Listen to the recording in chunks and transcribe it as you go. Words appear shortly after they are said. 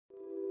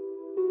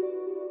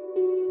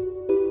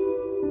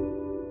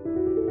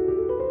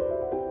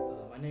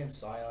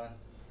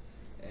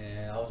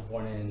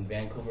born in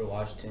Vancouver,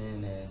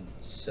 Washington, and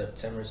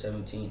September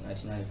 17th,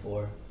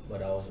 1994,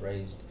 but I was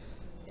raised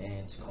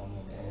in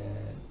Tacoma.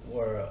 And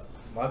where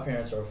my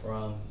parents are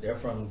from, they're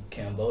from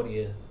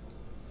Cambodia,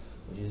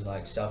 which is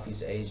like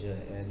Southeast Asia,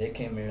 and they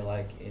came here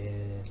like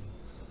in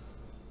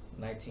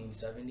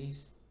 1970s.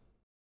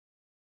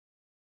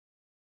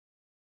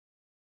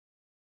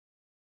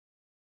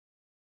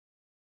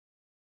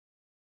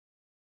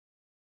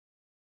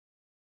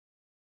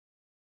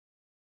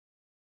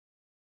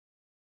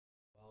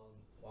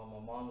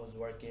 While my mom was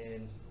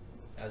working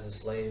as a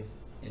slave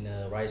in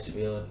the rice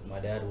field, my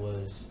dad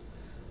was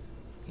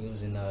he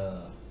was in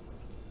a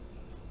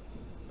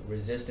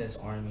resistance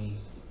army.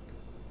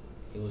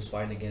 He was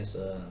fighting against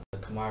the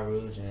Khmer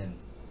Rouge, and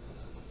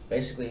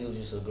basically he was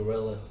just a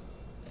guerrilla,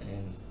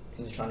 and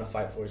he was trying to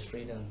fight for his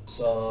freedom.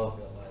 So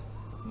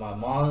my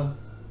mom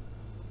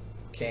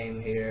came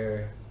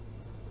here.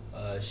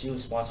 She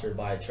was sponsored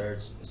by a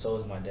church, and so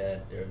was my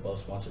dad. They were both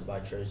sponsored by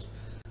a church.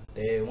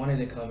 They wanted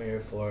to come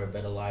here for a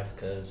better life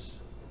because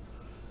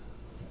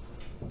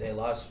they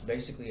lost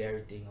basically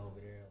everything over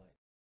there.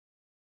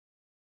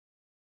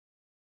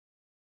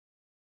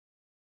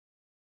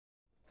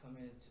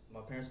 My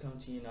parents come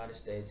to the United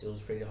States. It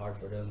was pretty hard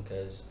for them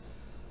because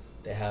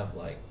they have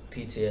like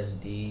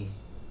PTSD.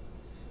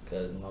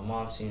 Because my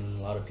mom seen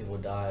a lot of people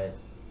die.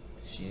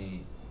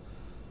 She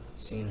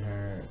seen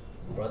her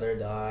brother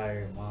die,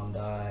 her mom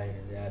died,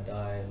 her dad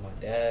died. My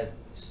dad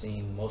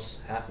seen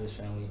half of his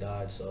family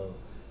died. So,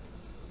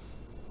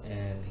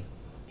 and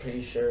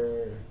pretty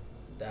sure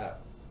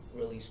that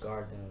really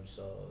scarred them.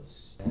 So,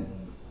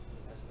 and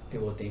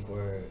people think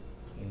we're,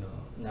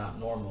 not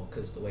normal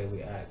because the way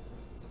we act.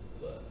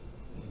 But,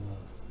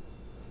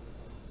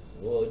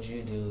 what would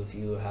you do if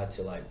you had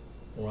to like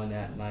run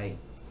at night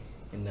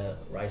in the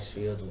rice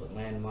fields with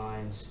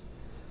landmines?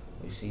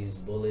 You see these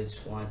bullets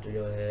flying through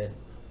your head,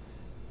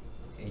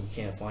 and you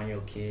can't find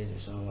your kids or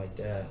something like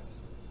that.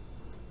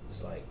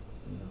 It's like,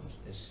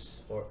 it's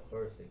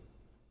horrific.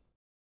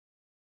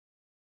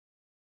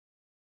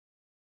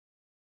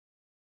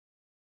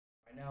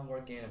 Right now I'm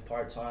working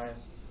part-time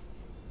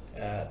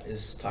at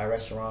this Thai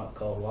restaurant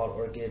called Wild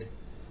Orchid.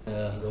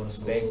 Going to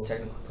school, Bates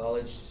Technical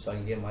College, so I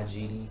can get my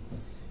GED.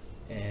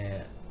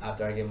 And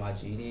after I get my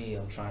GED,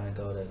 I'm trying to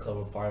go to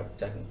Clover Park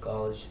Technical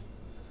College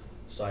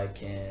so I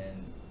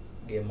can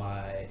get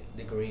my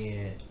degree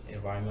in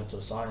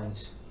environmental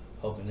science,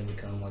 hoping to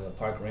become like a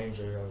park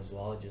ranger or a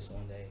zoologist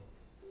one day.